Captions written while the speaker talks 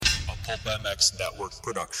Pulp MX Network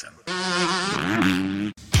production.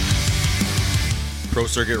 Pro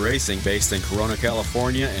Circuit Racing, based in Corona,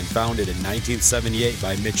 California, and founded in 1978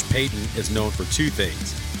 by Mitch Payton, is known for two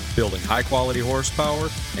things: building high-quality horsepower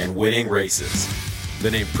and winning races.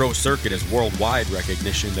 The name Pro Circuit is worldwide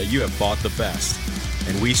recognition that you have bought the best,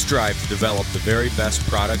 and we strive to develop the very best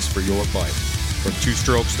products for your bike. From 2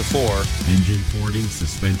 strokes to 4, engine porting,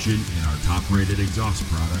 suspension, and our top-rated exhaust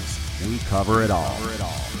products, we cover it all.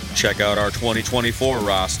 Check out our 2024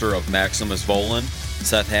 roster of Maximus Volan,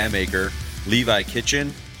 Seth Hamaker, Levi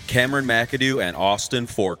Kitchen, Cameron McAdoo, and Austin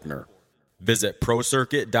Faulkner. Visit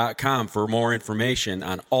ProCircuit.com for more information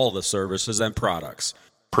on all the services and products.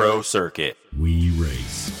 Pro Circuit. we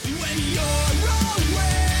race. When you're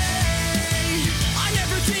away, I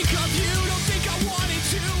never think of you, don't think I wanted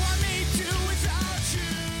to, I made do without you.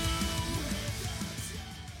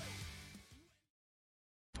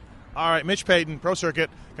 All right, Mitch Payton, Pro Circuit.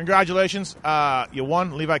 Congratulations. You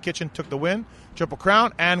won. Levi Kitchen took the win. Triple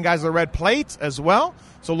Crown, and guys, the red plate as well.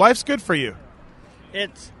 So life's good for you.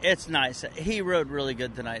 It's nice. He rode really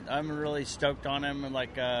good tonight. I'm really stoked on him. And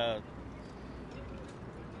like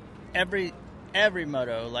every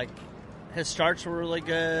moto, like his starts were really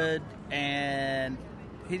good, and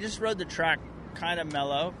he just rode the track kind of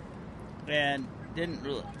mellow and didn't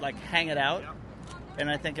really, like hang it out. And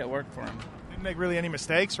I think it worked for him. Didn't make really any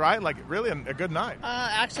mistakes, right? Like really a good night.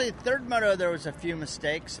 Actually, third moto there was a few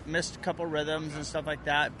mistakes, missed a couple rhythms and stuff like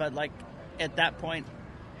that. But like at that point,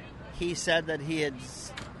 he said that he had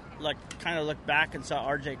like kind of looked back and saw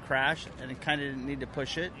RJ crash, and he kind of didn't need to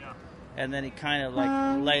push it, and then he kind of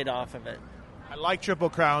like laid off of it. I like Triple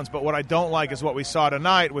Crowns, but what I don't like is what we saw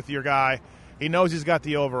tonight with your guy. He knows he's got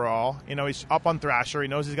the overall. You know, he's up on Thrasher. He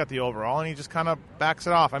knows he's got the overall, and he just kind of backs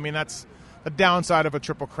it off. I mean, that's the downside of a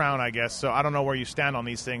Triple Crown, I guess. So I don't know where you stand on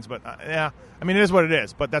these things, but yeah, I mean, it is what it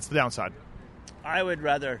is, but that's the downside. I would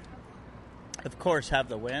rather, of course, have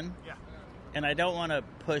the win. Yeah. And I don't want to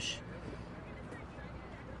push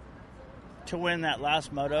to win that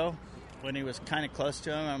last moto when he was kind of close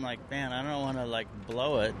to him. I'm like, man, I don't want to like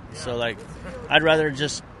blow it. Yeah. So like, I'd rather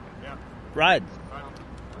just ride.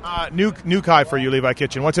 New Kai for you, Levi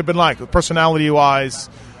Kitchen. What's it been like, personality-wise,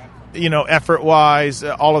 you know, effort-wise,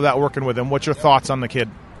 all of that working with him? What's your thoughts on the kid?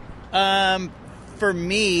 For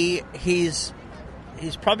me, he's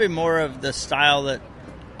probably more of the style that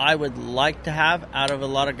I would like to have out of a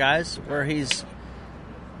lot of guys, where he's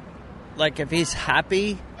like, if he's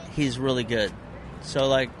happy, he's really good. So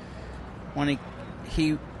like when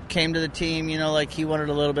he came to the team, you know, like he wanted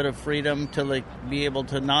a little bit of freedom to like be able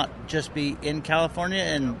to not just be in California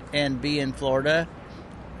and be in Florida,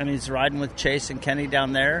 and he's riding with Chase and Kenny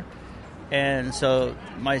down there. And so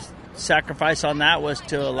my sacrifice on that was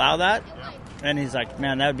to allow that. And he's like,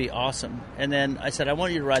 man, that would be awesome. And then I said, I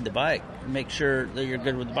want you to ride the bike and make sure that you're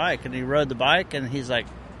good with the bike. And he rode the bike, and he's like,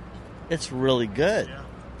 it's really good. Yeah.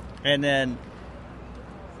 And then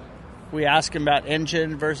we asked him about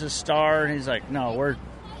engine versus Star, and he's like, no,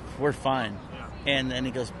 we're fine. Yeah. And then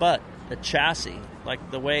he goes, but the chassis,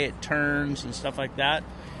 like the way it turns and stuff like that,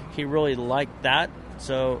 he really liked that.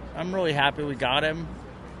 So I'm really happy we got him.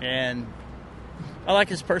 And I like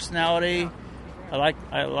his personality. I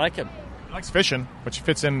like him. He likes fishing, which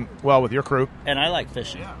fits in well with your crew. And I like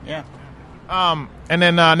fishing, yeah. And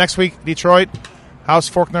then next week, Detroit. How's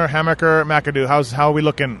Faulkner, Hamaker, McAdoo? How are we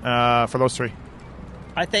looking for those three?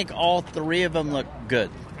 I think all three of them look good,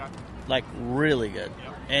 like really good.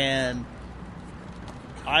 And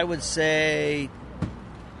I would say,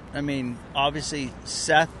 I mean, obviously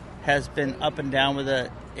Seth has been up and down with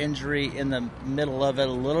an injury in the middle of it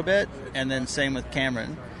a little bit, and then same with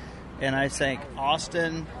Cameron. And I think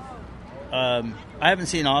Austin, I haven't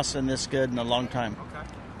seen Austin this good in a long time.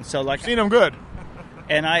 Okay. So like, I've seen him good.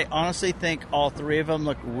 And I honestly think all three of them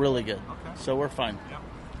look really good. Okay. So we're fine. Yep.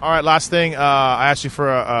 All right, last thing. I asked you for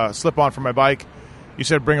a slip-on for my bike. You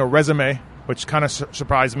said bring a resume, which kind of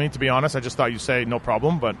surprised me, to be honest. I just thought you'd say no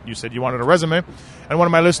problem, but you said you wanted a resume. And one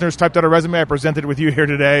of my listeners typed out a resume. I presented it with you here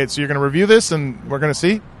today. So you're going to review this, and we're going to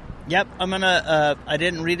see? Yep. I'm going to I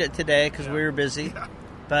didn't read it today because we were busy. Yeah.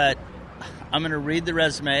 But I'm going to read the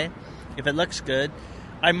resume. If it looks good,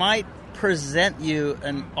 I might present you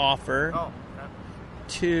an offer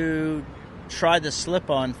to try the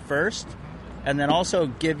slip-on first, and then also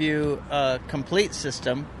give you a complete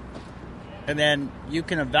system, and then you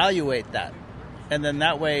can evaluate that. And then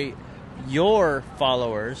that way your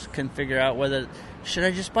followers can figure out whether, should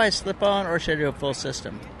I just buy a slip-on or should I do a full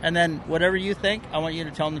system? And then whatever you think, I want you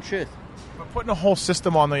to tell them the truth. But putting a whole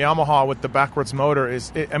system on the Yamaha with the backwards motor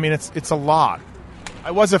it's a lot.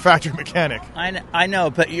 I was a factory mechanic. I know,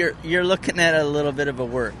 but you're looking at a little bit of a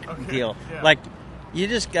work deal. Yeah. Like, you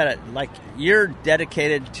just got to, like, you're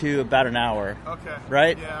dedicated to about an hour. Okay.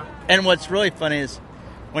 Right? Yeah. And what's really funny is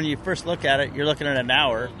when you first look at it, you're looking at an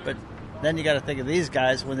hour, but then you got to think of these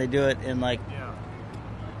guys when they do it in, like,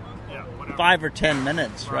 Yeah, whatever. 5 or 10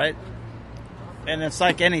 minutes, right? And it's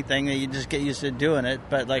like anything that you just get used to doing it,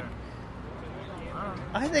 but, like,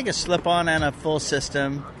 I think a slip-on and a full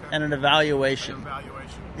system and an evaluation.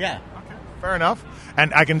 Yeah. Fair enough.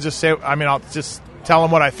 And I can just say, I mean, I'll just tell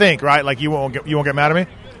them what I think, right? Like, you won't get mad at me?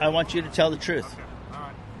 I want you to tell the truth.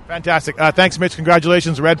 Fantastic. Thanks, Mitch.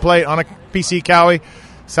 Congratulations. Red plate on a PC Cowie.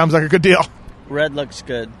 Sounds like a good deal. Red looks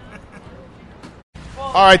good.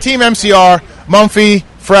 All right, Team MCR, Mumphy,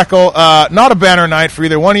 Freckle. Not a banner night for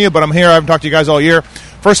either one of you, but I'm here. I haven't talked to you guys all year.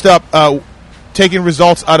 First up, taking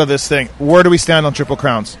results out of this thing. Where do we stand on Triple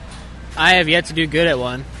Crowns? I have yet to do good at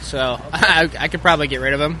one, so I could probably get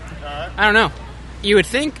rid of them. I don't know. You would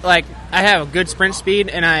think, like, I have a good sprint speed,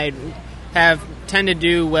 and I tend to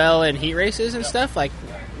do well in heat races and stuff, like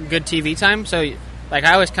good TV time. So, like,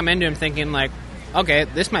 I always come into them thinking, like, okay,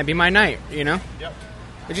 this might be my night, you know? Yep.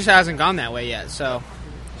 It just hasn't gone that way yet, so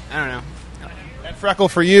I don't know. And Freckle,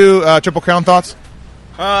 for you, Triple Crown thoughts?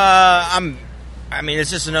 I mean,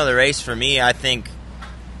 it's just another race for me. I think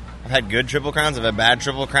I've had good Triple Crowns. I've had bad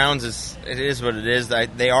Triple Crowns. It is what it is.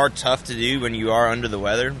 They are tough to do when you are under the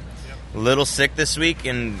weather. A little sick this week,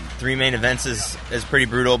 and 3 main events is pretty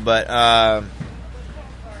brutal. But, I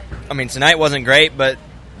mean, tonight wasn't great, but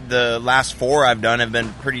the last 4 I've done have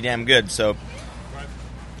been pretty damn good. So,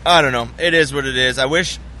 I don't know. It is what it is. I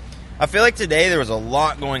feel like today there was a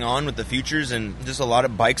lot going on with the futures and just a lot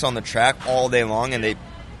of bikes on the track all day long, and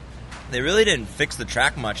they really didn't fix the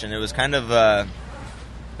track much, and it was kind of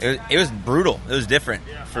it was brutal. It was different,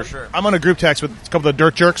 for sure. I'm on a group text with a couple of the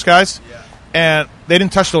Dirt Jerks guys, and they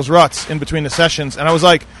didn't touch those ruts in between the sessions. And I was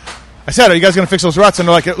like, I said, are you guys going to fix those ruts? And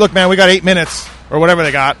they're like, look, man, we got 8 minutes or whatever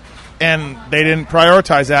they got, and they didn't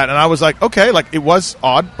prioritize that. And I was like, okay, like, it was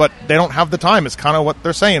odd, but they don't have the time. It's kind of what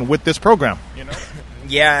they're saying with this program, you know?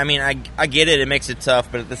 Yeah, I mean, I get it. It makes it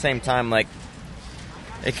tough, but at the same time, like,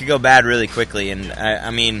 it could go bad really quickly. And,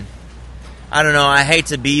 I mean, I don't know. I hate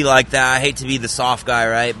to be like that. I hate to be the soft guy,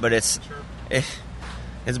 right? But it's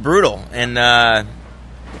brutal. And, I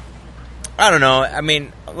don't know. I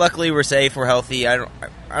mean, luckily we're safe. We're healthy. I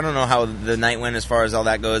don't know how the night went as far as all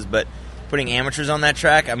that goes, but putting amateurs on that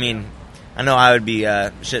track, I mean, I know I would be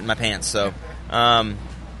shitting my pants. So,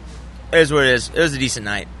 it is what it is. It was a decent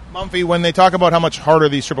night. Mumphy, when they talk about how much harder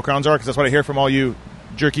these Triple Crowns are, because that's what I hear from all you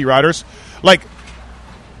jerky riders, like,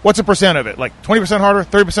 what's a percent of it? Like 20% harder,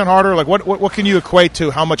 30% harder? Like, what can you equate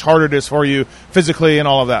to how much harder it is for you physically and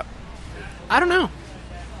all of that? I don't know.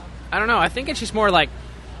 I think it's just more like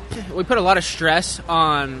we put a lot of stress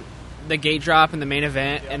on the gate drop and the main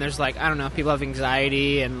event, and there's, like, I don't know, people have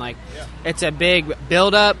anxiety, and, like, it's a big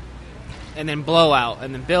build-up and then blowout,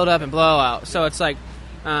 and then build-up and blowout. So it's like,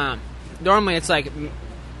 normally it's like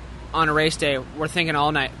on a race day, we're thinking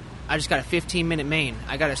all night, I just got a 15-minute main.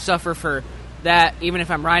 I got to suffer for that. Even if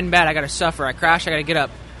I'm riding bad, I got to suffer. I crash, I got to get up.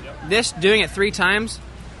 This, doing it 3 times,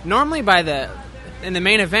 normally in the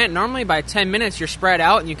main event, normally by 10 minutes, you're spread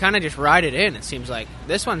out and you kind of just ride it in, it seems like.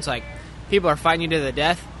 This one's like, people are fighting you to the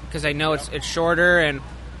death because they know it's shorter, and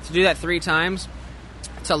to do that 3 times,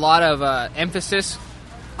 it's a lot of emphasis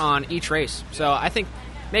on each race. So I think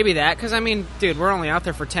maybe that, because, I mean, dude, we're only out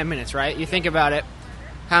there for 10 minutes, right? You think about it.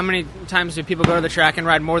 How many times do people go to the track and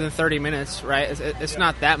ride more than 30 minutes, right? It's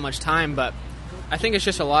not that much time, but I think it's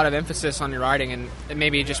just a lot of emphasis on your riding, and it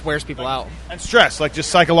maybe just wears people out. And stress, like just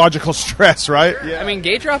psychological stress, right? Yeah. I mean,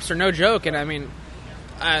 gate drops are no joke, and I mean,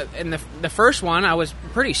 in the first one, I was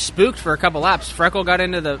pretty spooked for a couple laps. Freckle got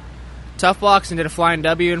into the tough blocks and did a flying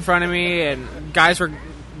W in front of me, and guys were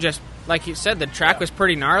just, like you said, the track was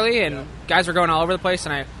pretty gnarly, and guys were going all over the place,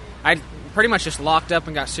 and I pretty much just locked up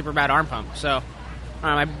and got super bad arm pump, so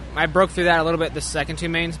I broke through that a little bit the second 2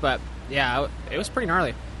 mains, but yeah, it was pretty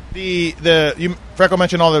gnarly. Freckle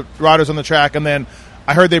mentioned all the riders on the track, and then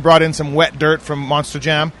I heard they brought in some wet dirt from Monster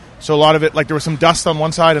Jam, so a lot of it, like, there was some dust on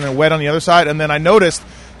one side and then wet on the other side, and then I noticed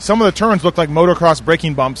some of the turns looked like motocross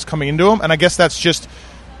braking bumps coming into them, and I guess that's just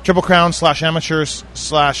Triple Crown / amateurs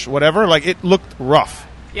 / whatever. Like, it looked rough.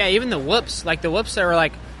 Yeah, even the whoops, like the whoops that were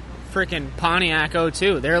like freaking Pontiac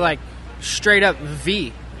 02, they're like straight up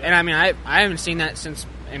V. And I mean, I haven't seen that since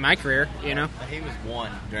in my career, you know. He was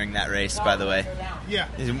 1 during that race, by the way. Yeah,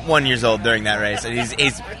 he's 1 years old during that race, and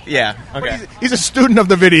he's yeah, okay. He's a student of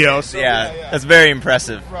the video, so yeah, that's very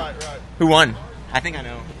impressive. Right. Who won? I think I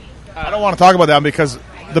know. I don't want to talk about that because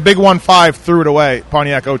the big 1.5 threw it away.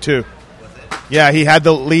 Pontiac 02. Yeah, he had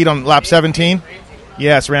the lead on lap 17.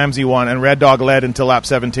 Yes, Ramsey won, and Red Dog led until lap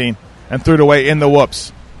 17 and threw it away in the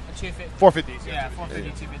whoops. 450s. Yeah,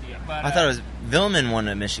 450, 250. But, I thought it was Villeman won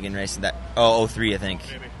a Michigan race that 03, I think.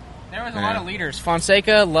 there was a lot of leaders.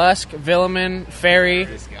 Fonseca, Lusk, Villeman, Ferry,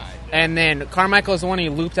 and then Carmichael is the one he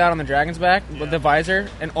looped out on the Dragon's back with the visor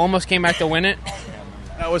and almost came back to win it.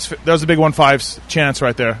 That was a big 1.5's chance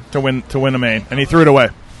right there to win a main, and he threw it away.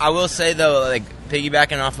 I will say, though, like,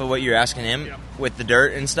 piggybacking off of what you're asking him with the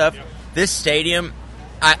dirt and stuff, this stadium,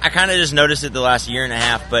 I kind of just noticed it the last year and a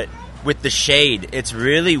half, but with the shade, it's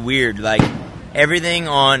really weird. Like, everything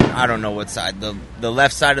on, I don't know what side, the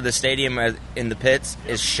left side of the stadium in the pits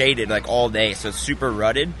is shaded, like, all day, so it's super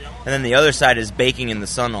rutted. And then the other side is baking in the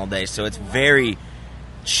sun all day, so it's very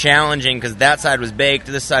challenging because that side was baked,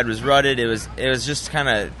 this side was rutted. It was just kind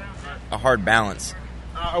of a hard balance.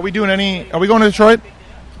 Are we going to Detroit?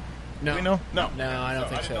 No. Do we know? No, I don't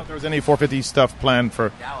think I didn't know so. if there was any 450 stuff planned for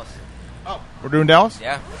Dallas. Oh, we're doing Dallas?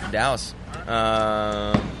 Yeah, Dallas.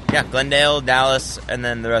 Yeah, Glendale, Dallas, and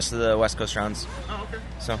then the rest of the West Coast rounds. Oh, okay.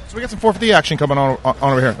 So we got some 450 action coming on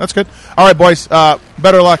over here. That's good. All right, boys.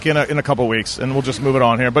 Better luck in a couple weeks, and we'll just move it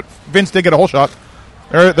on here. But Vince did get a whole shot.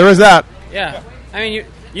 There is that. Yeah. I mean,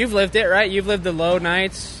 you've lived it, right? You've lived the low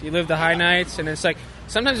nights, you lived the high nights, and it's like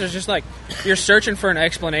sometimes there's just like you're searching for an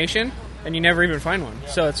explanation, and you never even find one.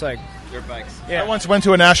 So it's like dirt bikes. I once went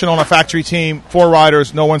to a national on a factory team, 4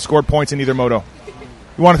 riders, no one scored points in either moto.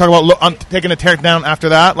 You want to talk about taking a tear down after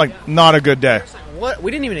that? Like, not a good day. what?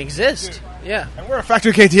 We didn't even exist. Yeah. And we're a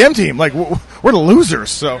factory KTM team. Like, we're the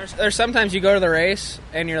losers. So There's sometimes you go to the race,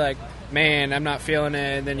 and you're like, man, I'm not feeling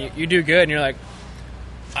it. And then you do good, and you're like,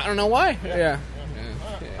 I don't know why. Yeah.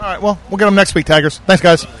 all right, well, we'll get them next week, Tigers. Thanks,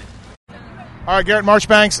 guys. All right, Garrett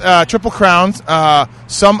Marchbanks, Triple Crowns,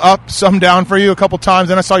 some up, some down for you a couple times.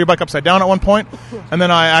 Then I saw your bike upside down at one point, and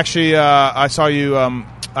then I actually I saw you.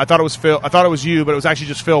 I thought it was Phil. I thought it was you, but it was actually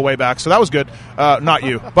just Phil way back. So that was good. Not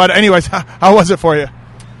you. But anyways, how was it for you?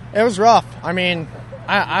 It was rough. I mean,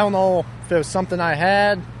 I don't know if it was something I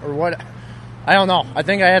had or what. I don't know. I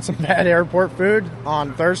think I had some bad airport food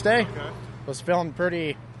on Thursday. Was feeling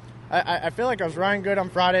pretty. I feel like I was running good on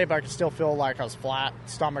Friday, but I could still feel like I was flat.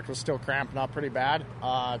 Stomach was still cramping up pretty bad.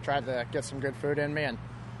 Tried to get some good food in me, and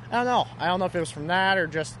I don't know. I don't know if it was from that or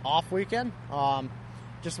just off weekend.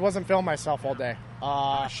 Just wasn't feeling myself all day.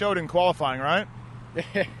 Showed in qualifying, right?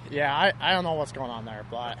 Yeah, I don't know what's going on there,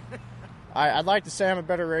 but I'd like to say I'm a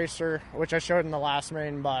better racer, which I showed in the last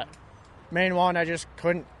main, but main one I just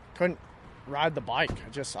couldn't ride the bike.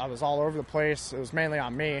 I was all over the place. It was mainly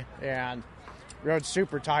on me, and rode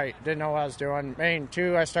super tight. Didn't know what I was doing. Main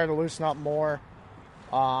 2, I started to loosen up more.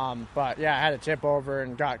 But yeah, I had a tip over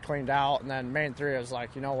and got cleaned out. And then main 3, I was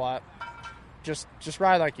like, you know what? Just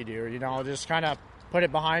ride like you do. You know, just kind of put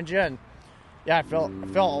it behind you. And yeah, I felt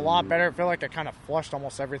a lot better. I feel like I kind of flushed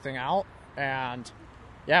almost everything out. And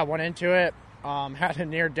yeah, went into it. Had a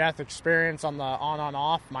near-death experience on the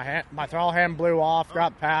on-off. My throttle hand blew off.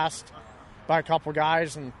 Got passed by a couple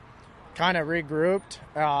guys and kind of regrouped,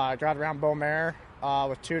 got around Beaumare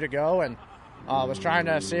with 2 to go, and was trying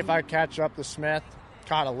to see if I could catch up to Smith.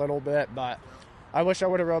 Caught a little bit, but I wish I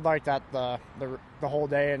would have rode like that the whole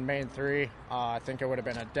day in main 3. I think it would have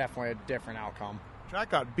been definitely a different outcome. Track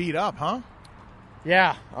got beat up, huh?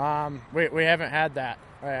 Yeah, we haven't had that,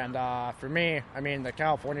 and for me, I mean, the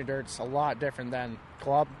California dirt's a lot different than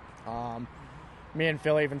club. Me and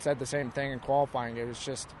Phil even said the same thing in qualifying. It was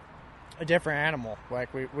just a different animal.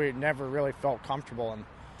 Like we never really felt comfortable, and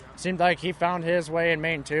it seemed like he found his way in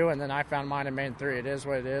main 2, and then I found mine in main 3. It is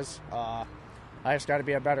what it is. I just got to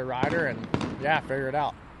be a better rider, and yeah, figure it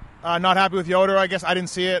out. Not happy with Yoder, I guess. I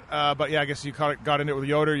didn't see it, but yeah, I guess you got into it with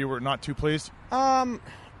Yoder. You were not too pleased.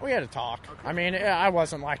 We had a talk. Okay. I mean, I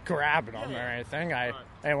wasn't like grabbing him or anything. I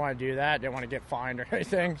didn't want to do that. Didn't want to get fined or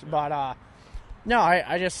anything. But no,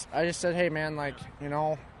 I just said, hey man, like, you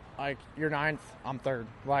know, like, you're 9th, I'm 3rd.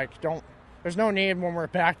 Like, there's no need when we're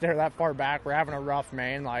back there that far back. We're having a rough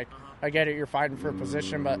main. Like, I get it, you're fighting for a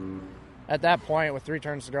position, but at that point, with 3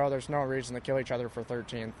 turns to go, there's no reason to kill each other for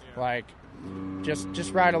 13th. Like,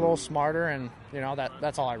 just ride a little smarter, and, you know,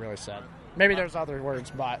 that's all I really said. Maybe there's other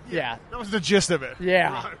words, but yeah. That was the gist of it.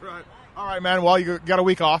 Yeah. Right. All right, man. Well, you got a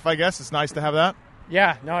week off, I guess. It's nice to have that.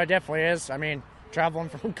 Yeah, no, it definitely is. I mean, traveling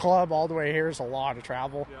from club all the way here is a lot of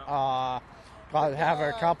travel. Got to have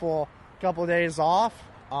a couple days off.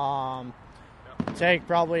 Take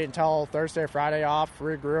probably until Thursday or Friday off,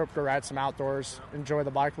 regroup, go ride some outdoors, enjoy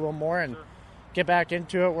the bike a little more, and get back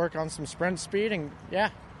into it, work on some sprint speed, and yeah.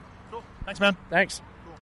 Cool. Thanks, man. Thanks.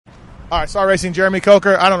 All right, Star Racing, Jeremy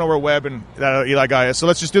Coker. I don't know where Webb and that Eli guy is, so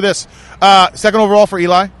let's just do this. Second overall for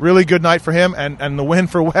Eli. Really good night for him, and the win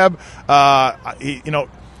for Webb.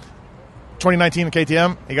 2019 in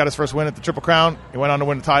KTM, he got his first win at the Triple Crown. He went on to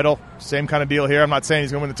win the title. Same kind of deal here. I'm not saying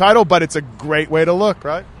he's going to win the title, but it's a great way to look,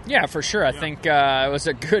 right? Yeah, for sure. I think it was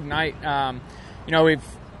a good night.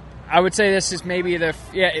 I would say this is maybe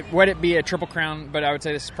would it be a Triple Crown, but I would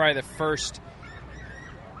say this is probably the first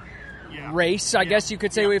race, I guess you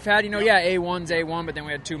could say, we've had. A1's A1, but then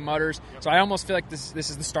we had 2 mudders. So I almost feel like this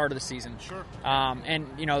is the start of the season. Sure. And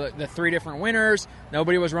the 3 different winners,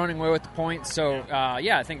 nobody was running away with the points. So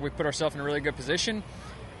I think we put ourselves in a really good position.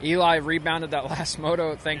 Eli rebounded that last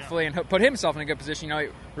moto, thankfully, and put himself in a good position. He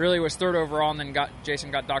really was 3rd overall, and then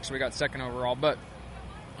Jason got docked, so we got 2nd overall. But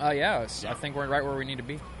I think we're right where we need to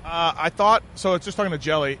be. I thought so. It's just talking to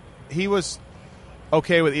Jelly. He was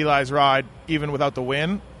okay with Eli's ride even without the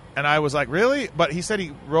win. And I was like, really? But he said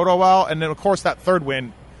he rode all well. And then, of course, that 3rd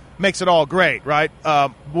win makes it all great, right?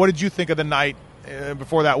 What did you think of the night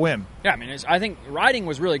before that win? Yeah, I mean, I think riding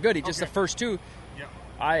was really good. The first 2,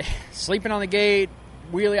 sleeping on the gate,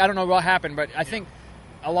 wheelie, I don't know what happened. But I think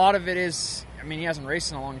a lot of it is, he hasn't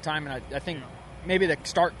raced in a long time. And I think maybe the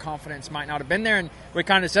start confidence might not have been there. And we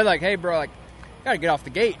kind of said, like, hey, bro, got to get off the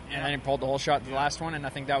gate. And then he pulled the whole shot to the last one. And I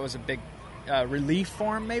think that was a big relief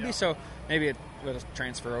for him, maybe. So maybe it will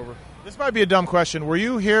transfer over. This might be a dumb question. Were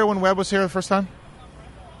you here when Webb was here the first time?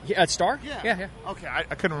 Yeah, at Star? Yeah. Okay,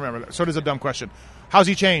 I couldn't remember that. So it is a dumb question. How's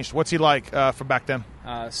he changed? What's he like from back then?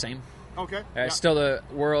 Same. Okay. Still the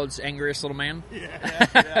world's angriest little man.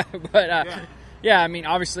 Yeah. But,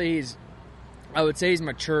 obviously I would say he's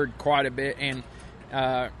matured quite a bit, and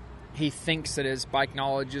he thinks that his bike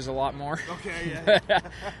knowledge is a lot more. Okay,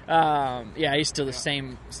 yeah. He's still the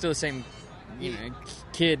same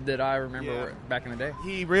kid that I remember back in the day.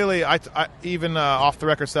 He really, even off the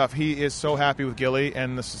record stuff, he is so happy with Gilly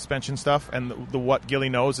and the suspension stuff and the what Gilly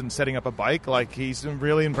knows in setting up a bike. Like, he's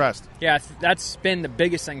really impressed. Yeah, that's been the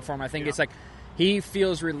biggest thing for him. I think it's like he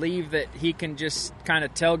feels relieved that he can just kind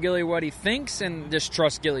of tell Gilly what he thinks and just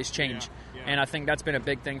trust Gilly's change. And I think that's been a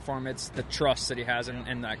big thing for him. It's the trust that he has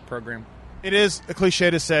in that program. It is a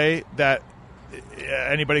cliche to say that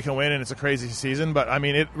anybody can win and it's a crazy season, but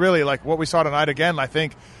it really, like what we saw tonight again, I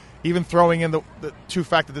think even throwing in the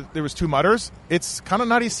fact that there was 2 mudders, it's kind of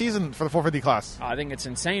nutty season for the 450 class. I think it's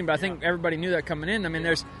insane, but I think everybody knew that coming in.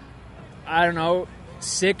 There's,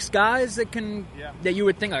 6 guys that you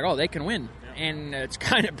would think like, oh, they can win. And it's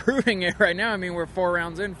kind of proving it right now. We're 4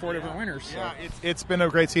 rounds in, 4 different winners. So. Yeah, it's been a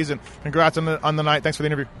great season. Congrats on the night. Thanks for the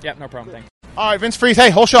interview. Yeah, no problem. Thanks. All right, Vince Freeze. Hey,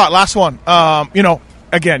 whole shot, last one.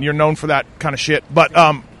 Again, you're known for that kind of shit, but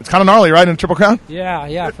it's kind of gnarly, right, in a Triple Crown?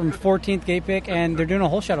 Yeah, from 14th gate pick, and they're doing a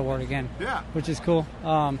whole shot award again, which is cool.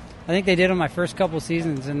 I think they did on my first couple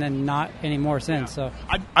seasons and then not anymore since. So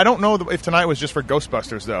I don't know if tonight was just for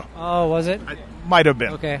Ghostbusters, though. Oh, was it? Might have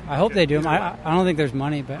been. Okay, I hope they do them. I don't think there's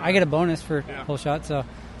money, but I get a bonus for whole shot, so...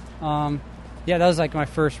 that was like my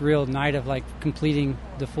first real night of like completing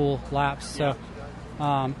the full laps, so...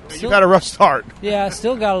 You've had a rough start. Yeah,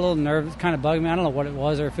 still got a little nerve. It's kind of bugging me. I don't know what it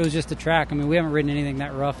was or if it was just the track. We haven't ridden anything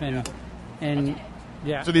that rough, and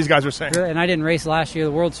So these guys are saying. And I didn't race last year.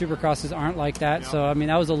 The World Supercrosses aren't like that. So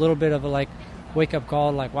that was a little bit of a wake up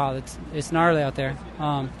call. Like, wow, it's gnarly out there.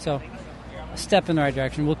 So a step in the right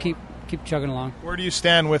direction. We'll keep chugging along. Don't you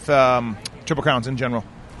stand with Triple Crowns in general?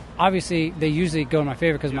 Obviously, they usually go in my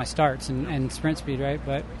favor because of my starts and sprint speed, right?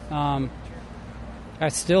 But I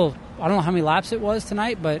don't know how many laps it was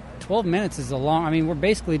tonight, but 12 minutes is a long... we're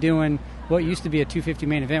basically doing what used to be a 250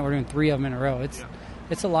 main event. We're doing 3 of them in a row.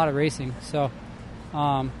 It's a lot of racing. So,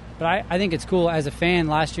 but I think it's cool. As a fan,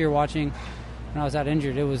 last year watching when I was out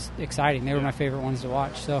injured, it was exciting. They were my favorite ones to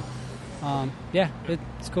watch. So,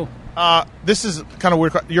 it's cool. This is kind of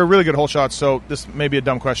weird. You're a really good hole shot, so this may be a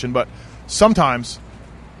dumb question, but sometimes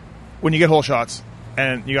when you get hole shots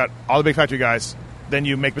and you got all the big factory guys, then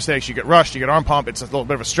you make mistakes, you get rushed, you get arm pump, it's a little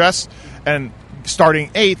bit of a stress, and starting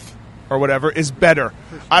 8th or whatever is better.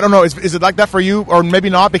 I don't know, is it like that for you, or maybe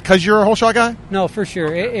not because you're a whole shot guy? No, for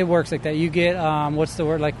sure. It works like that. You get, what's the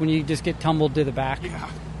word, like when you just get tumbled to the back. Yeah.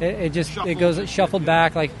 It goes shuffled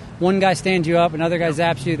back, like one guy stands you up, another guy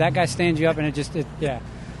zaps you, that guy stands you up, and yeah.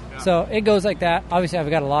 So it goes like that. Obviously, I've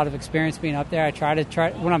got a lot of experience being up there. I try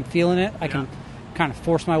when I'm feeling it, I can kind of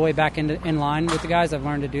force my way back in line with the guys. I've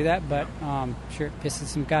learned to do that, but sure it pisses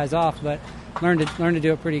some guys off, but learned to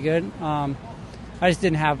do it pretty good. I just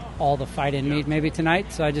didn't have all the fight in me maybe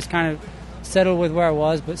tonight, so I just kind of settled with where I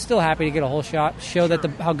was, but still happy to get a whole shot, show that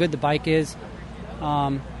how good the bike is.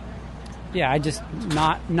 I just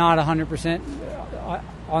not 100%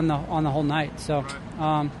 on the whole night. So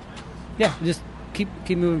yeah, just keep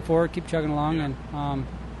moving forward, keep chugging along, and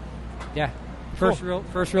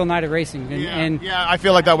first real night of racing. And I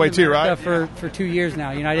feel like that way too, right? For 2 years now,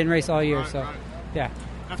 I didn't race all year, so yeah.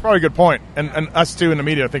 That's probably a good point, and us too in the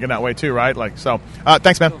media are thinking that way too, right? Like so.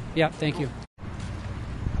 Thanks, man. Yeah, thank you.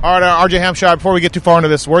 All right, RJ Hampshire. Before we get too far into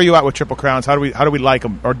this, where are you at with Triple Crowns? How do we like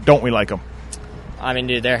them, or don't we like them? I mean,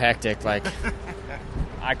 dude, they're hectic. Like,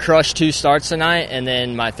 I crushed 2 starts tonight, and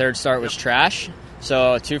then my third start was trash.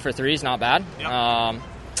 So 2 for 3 is not bad.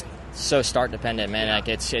 So start dependent, man. Like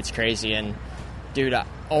it's crazy. And dude,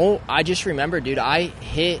 I just remember, dude, I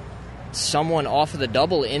hit someone off of the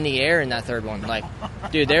double in the air in that third one. Like,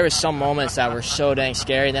 dude, there was some moments that were so dang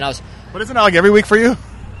scary. And then But isn't that like every week for you?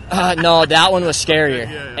 No, that one was scarier.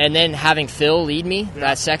 And then having Phil lead me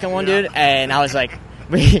that second one, dude, and I was like,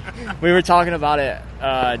 we were talking about it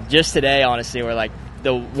just today. Honestly, we're like,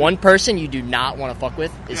 the one person you do not want to fuck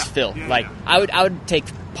with is Phil. Like, I would take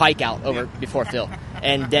Pike out before Phil.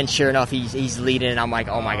 And then sure enough, he's leading, and I'm like,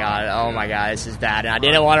 oh my god, this is bad. And I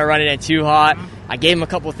didn't want to run it in too hot. I gave him a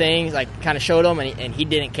couple things, like kind of showed him, and he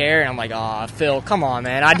didn't care. And I'm like, oh, Phil, come on,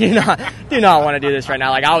 man, I do not want to do this right now.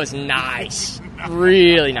 Like, I was nice,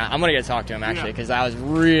 really nice. I'm gonna go talk to him actually, because I was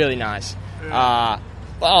really nice. But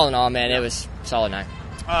all in all, man, it was a solid night.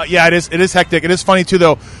 It is hectic. It is funny too,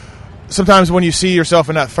 though. Sometimes when you see yourself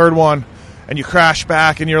in that third one, and you crash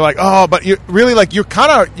back, and you're like, oh, but you really like you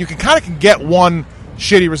can get one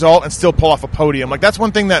shitty result and still pull off a podium. Like, that's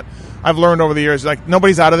one thing that I've learned over the years. Like,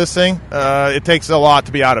 nobody's out of this thing. It takes a lot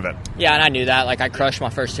to be out of it. Yeah, and I knew that. Like, I crushed my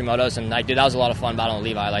first 2 motos, and like, dude, that was a lot of fun battling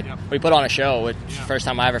Levi. Like, we put on a show. Which first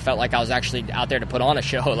time I ever felt like I was actually out there to put on a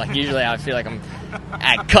show. Like, usually I feel like I'm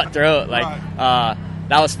at cutthroat. Like,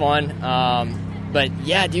 that was fun. But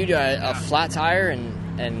yeah, dude, a flat tire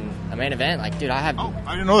and a main event. Like, dude, I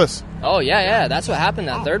didn't know this. Oh yeah, that's what happened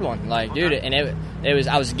that third one. Like, dude, and it was,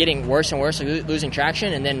 I was getting worse and worse, like, losing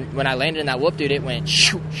traction, and then when I landed in that whoop, dude, it went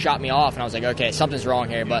shot me off, and I was like, okay, something's wrong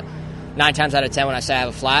here. But 9 times out of 10, when I say I have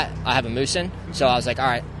a flat, I have a moose in. So I was like, all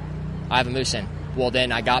right, I have a moose in. Well,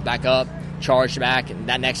 then I got back up, charged back, and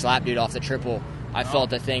that next lap, dude, off the triple, I felt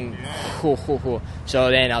the thing.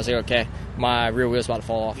 So then I was like, okay, my rear wheel's about to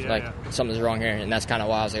fall off. Something's wrong here, and that's kind of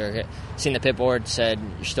why I was like, okay. Seen the pit board, said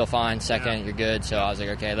you're still fine, second, you're good. So I was like,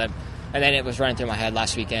 okay, and then it was running through my head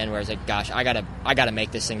last weekend where I was like, gosh, I gotta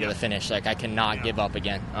make this thing to the finish. Like, I cannot give up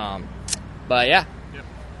again. But yeah,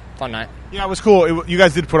 fun night. Yeah, it was cool. You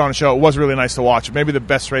guys did put on a show. It was really nice to watch. Maybe the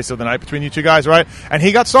best race of the night between you two guys, right? And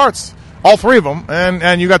he got starts, all 3 of them,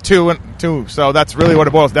 and you got two. So that's really what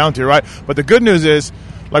it boils down to, right? But the good news is,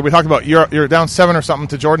 like we talked about, you're down 7 or something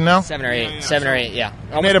to Jordan now? 7 or 8. 7 or 8, yeah.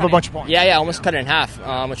 Made up a bunch of points. Yeah, almost cut it in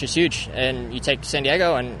half, which is huge. And you take San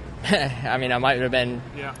Diego, and I mean, I might have been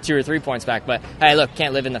 2 or 3 points back. But, hey, look,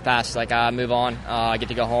 can't live in the past. Like, I move on. I get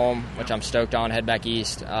to go home, which I'm stoked on, head back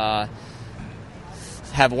east. Have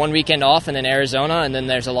 1 weekend off, and then Arizona, and then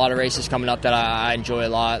there's a lot of races coming up that I enjoy a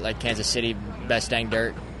lot, like Kansas City, best dang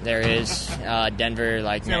dirt there is. Denver,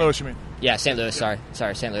 like... St. Louis, you mean? Yeah, St. Louis, sorry,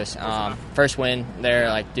 St. Louis. First win there,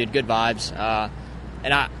 like, dude, good vibes.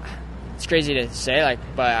 And it's crazy to say, like,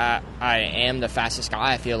 but I am the fastest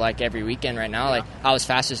guy, I feel like, every weekend right now. Like, I was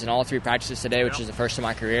fastest in all 3 practices today, which is the first in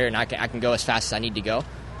my career, and I can go as fast as I need to go.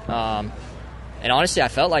 And honestly, I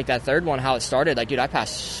felt like that third one, how it started, like, dude, I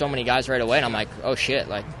passed so many guys right away, and I'm like, oh shit,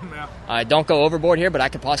 like, I don't go overboard here, but I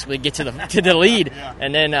could possibly get to the lead.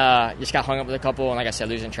 And then just got hung up with a couple, and like I said,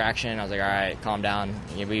 losing traction. I was like, all right, calm down.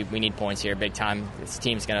 We need points here, big time. This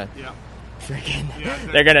team's gonna freaking,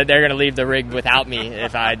 they're gonna leave the rig without me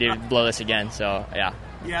if I do blow this again. So yeah.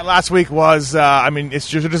 Yeah, last week was,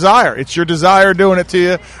 it's your desire. It's your desire doing it to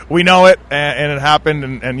you. We know it, and it happened,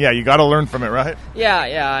 and yeah, you got to learn from it, right?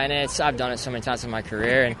 Yeah, and I've done it so many times in my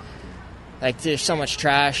career, and like, there's so much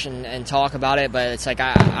trash and talk about it, but it's like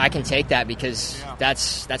I can take that because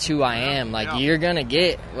that's who I am. Like, you're gonna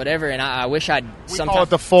get whatever, and I wish I'd sometimes call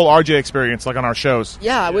it the full RJ experience, like on our shows.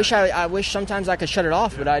 Yeah, I wish sometimes I could shut it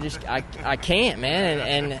off, but I can't, man.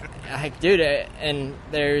 And dude, and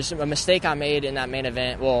there's a mistake I made in that main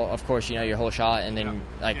event. Well, of course, you know, your whole shot, and then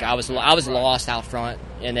like I was lost out front,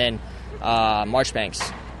 and then Marchbanks.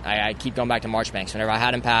 I keep going back to Marchbanks. Whenever I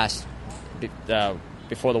had him pass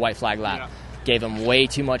before the white flag lap, gave him way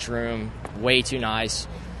too much room, way too nice.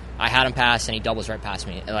 I had him pass, and he doubles right past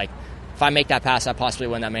me. And, like, if I make that pass, I possibly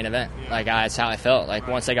win that main event. Like, that's how I felt. Like,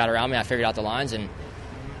 once they got around me, I figured out the lines, and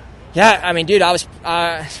yeah, I mean, dude, I was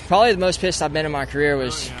probably the most pissed I've been in my career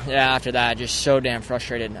was after that, just so damn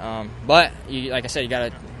frustrated. But like I said, you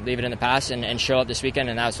got to leave it in the past and show up this weekend.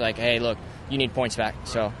 And I was like, hey, look, you need points back.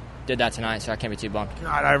 So did that tonight, so I can't be too bummed.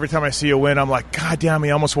 God, every time I see you win, I'm like, God damn,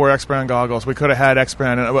 he almost wore X-Brand goggles. We could have had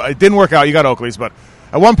X-Brand. It didn't work out. You got Oakley's, but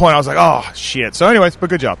at one point I was like, oh, shit. So anyways, but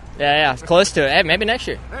good job. Yeah, close to it. Hey, maybe next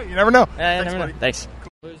year. Hey, you never know. Yeah, Thanks, never know. buddy. Thanks.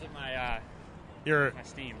 Losing my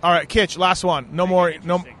steam. All right, Kitch, last one. No more.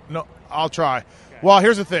 No, I'll try. Okay. Well,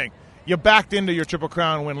 here's the thing. You backed into your Triple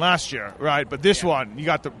Crown win last year, right? But this one, you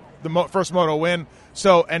got the first moto win.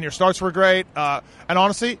 So, and your starts were great. And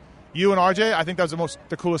honestly, you and RJ, I think that was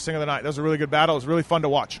the coolest thing of the night. That was a really good battle. It was really fun to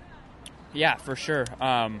watch. Yeah, for sure.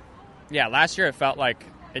 Last year it felt like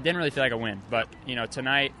it didn't really feel like a win, but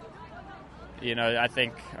tonight, I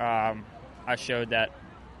think I showed that.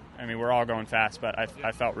 I mean, we're all going fast, but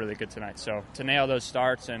I felt really good tonight. So to nail those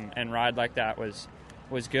starts and ride like that was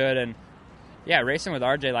good. And yeah, racing with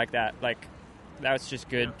RJ like that was just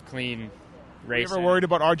good, clean racing. Were you ever worried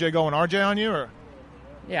about RJ going RJ on you, or?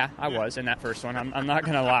 Yeah, I was in that first one. I'm not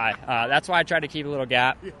gonna lie. That's why I tried to keep a little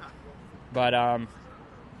gap. But I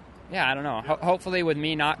don't know. Hopefully, with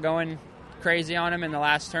me not going crazy on him in the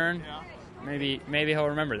last turn, maybe he'll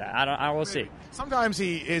remember that. I will see. Sometimes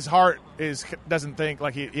his heart doesn't think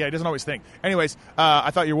like he doesn't always think. Anyways,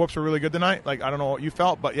 I thought your whoops were really good tonight. Like I don't know what you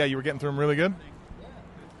felt, but yeah, you were getting through them really good.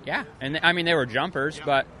 Yeah, and I mean they were jumpers,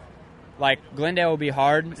 but like Glendale will be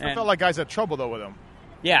hard. I felt like guys had trouble though with them.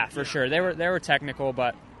 Yeah, for sure. They were technical,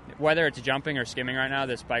 but whether it's jumping or skimming right now,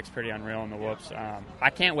 this bike's pretty unreal in the whoops.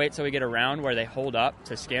 I can't wait till we get a round where they hold up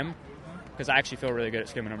to skim, because I actually feel really good at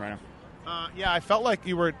skimming them right now. I felt like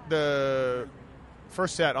you were the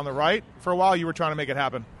first set on the right for a while. You were trying to make it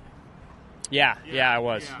happen. Yeah, I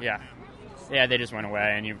was. Yeah, they just went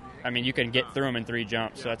away, and you can get through them in 3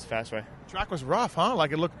 jumps, so that's a fast way. The track was rough, huh?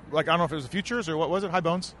 Like it looked like, I don't know if it was the Futures or what was it? Hi,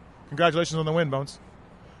 Bones. Congratulations on the win, Bones.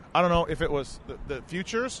 I don't know if it was the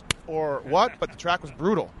Futures or what, but the track was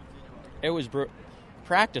brutal. It was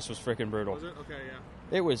practice was freaking brutal. Was it? Okay,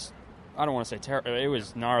 yeah. It was, I don't want to say terrible. It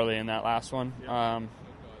was gnarly in that last one.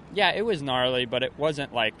 It was gnarly, but it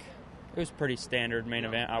wasn't like, it was pretty standard main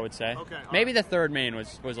event, I would say. Okay. Maybe the third main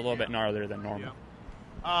was a little bit gnarlier than normal.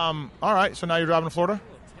 Yeah. All right, so now you're driving to Florida?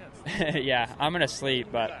 Yeah, I'm going to sleep,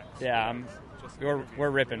 but yeah, we're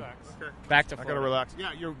ripping. Back to Florida. I got to relax.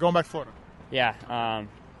 Yeah, you're going back to Florida. Yeah,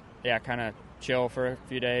 kind of chill for a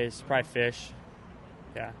few days, probably fish.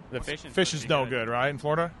 Yeah, the fishing's no good, right, in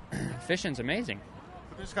Florida? Fishing's amazing.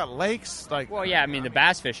 But there's got lakes, like. Well, yeah, I mean the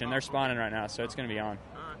bass fishing, they're spawning right now, so it's going to be on.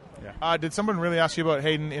 Yeah. Did someone really ask you about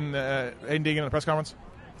Hayden Hayden Deegan in the press conference?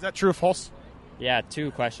 Is that true or false? Yeah,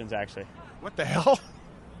 2 questions actually. What the hell?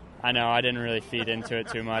 I know, I didn't really feed into it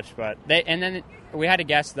too much, but then we had to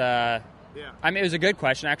guess the. Yeah. I mean, it was a good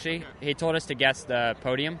question actually. Okay. He told us to guess the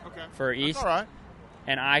podium for East. That's all right.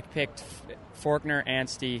 And I picked Faulkner,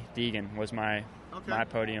 Anstey, Deegan was my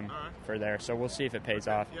podium for there. So we'll see if it pays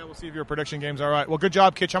off. Yeah, we'll see if your prediction game's all right. Well, good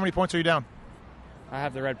job, Kitch. How many points are you down? I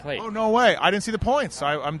have the red plate. Oh, no way. I didn't see the points.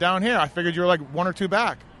 I'm down here. I figured you were like 1 or 2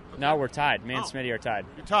 back. No, we're tied. Me and Smitty are tied.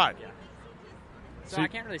 You're tied. Yeah. So I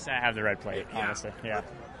can't really say I have the red plate, honestly. Yeah.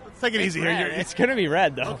 Let's take it easy here. It's going to be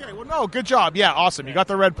red, though. Okay, well, no, good job. Yeah, awesome. You got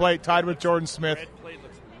the red plate, tied with Jordan Smith. Red plate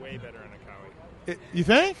looks way better in a Cowie. You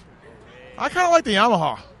think? I kind of like the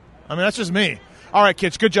Yamaha. I mean, that's just me. All right,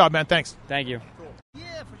 Kitch, good job, man. Thanks. Thank you.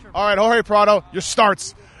 Yeah, for sure. All right, Jorge Prado, your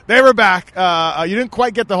starts. They were back. You didn't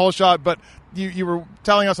quite get the whole shot, but you were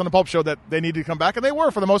telling us on the Pulp Show that they needed to come back, and they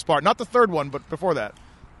were for the most part. Not the third one, but before that.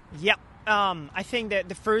 Yep. I think that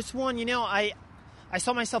the first one, I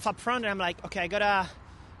saw myself up front, and I'm like, okay, I gotta...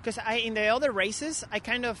 Because in the other races, I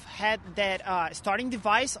kind of had that starting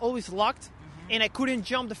device always locked, and I couldn't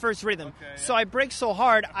jump the first rhythm. Okay, yeah. So I braked so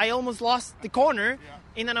hard, I almost lost the corner,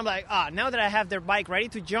 and then I'm like, now that I have their bike ready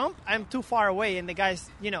to jump, I'm too far away, and the guys,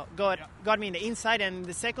 got me in the inside, and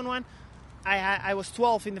the second one, I was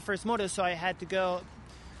 12 in the first moto, so I had to go,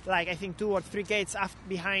 I think 2 or 3 gates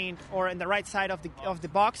behind or in the right side of the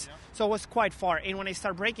box, so it was quite far. And when I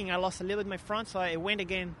started braking, I lost a little bit my front, so I went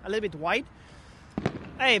again a little bit wide.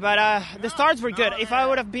 Hey, but the starts were good. If I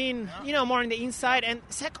would have been, more on the inside and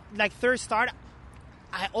third start,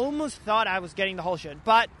 I almost thought I was getting the whole shot.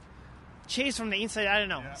 But chase from the inside, I don't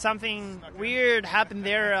know. Something weird happened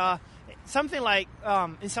there. Something like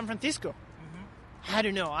in San Francisco. I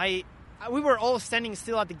don't know. We were all standing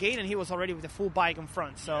still at the gate, and he was already with the full bike in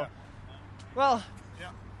front. So,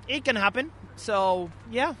 it can happen. So,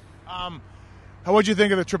 yeah. What would you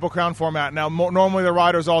think of the Triple Crown format? Now, normally the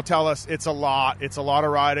riders all tell us it's a lot. It's a lot of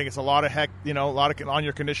riding. It's a lot of a lot of on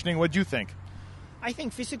your conditioning. What do you think? I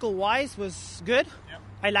think physical-wise was good. Yep.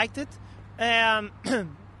 I liked it.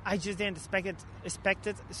 I just didn't expect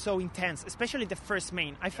it so intense, especially the first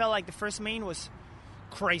main. I felt like the first main was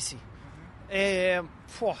crazy.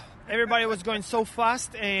 Everybody was going so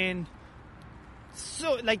fast and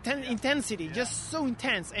so like intensity, just so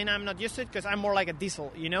intense, and I'm not used to it because I'm more like a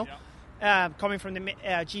diesel, coming from the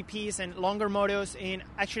GPs and longer motos. And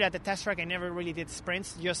actually at the test track I never really did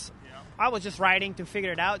sprints, I was just riding to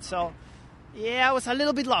figure it out. So yeah, I was a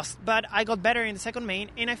little bit lost, but I got better in the second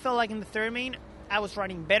main, and I felt like in the third main I was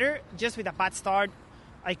riding better. Just with a bad start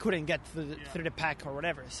I couldn't get through the pack or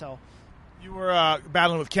whatever. So you were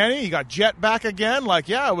battling with Kenny, you got Jet back again,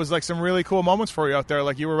 it was like some really cool moments for you out there,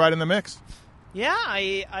 like you were right in the mix. Yeah,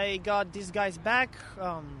 I got these guys back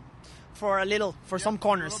for some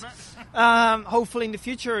corners. Hopefully in the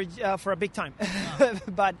future for a big time.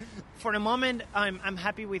 But for the moment, I'm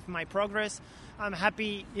happy with my progress. I'm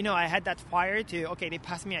happy, I had that fire they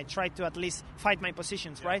passed me. I tried to at least fight my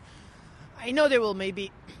positions, right? I know they will maybe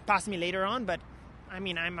pass me later on, but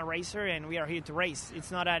I'm a racer and we are here to race. It's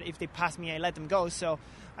not that if they pass me, I let them go. So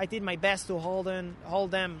I did my best to hold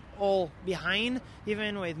them all behind,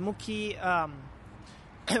 even with Mookie.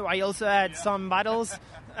 I also had some battles.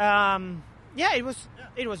 It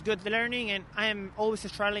was good learning, and I am always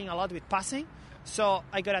struggling a lot with passing. So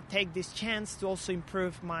I gotta take this chance to also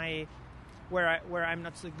improve my where I'm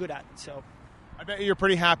not so good at. So I bet you're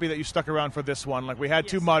pretty happy that you stuck around for this one. Like we had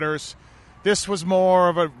two mutters. This was more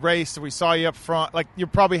of a race. We saw you up front. Like you're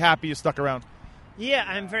probably happy you stuck around. Yeah,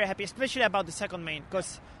 I'm very happy, especially about the second main,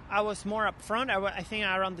 because I was more up front. I think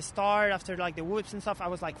around the start, after like the whoops and stuff, I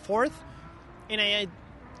was like fourth, and I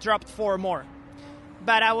dropped 4 more.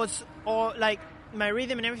 But I was my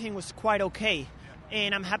rhythm and everything was quite okay,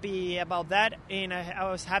 and I'm happy about that. And I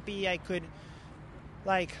was happy I could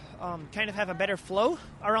kind of have a better flow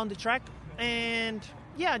around the track, and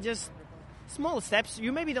just small steps.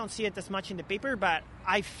 You maybe don't see it as much in the paper, but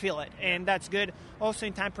I feel it, and that's good. Also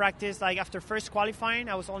in time practice, after first qualifying,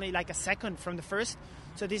 I was only a second from the first,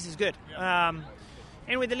 so this is good. And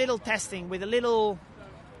with a little testing, with a little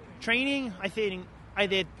training, I think I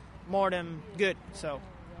did more than good. So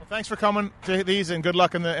thanks for coming to these, and good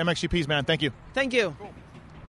luck in the MXGPs, man. Thank you. Thank you. Cool.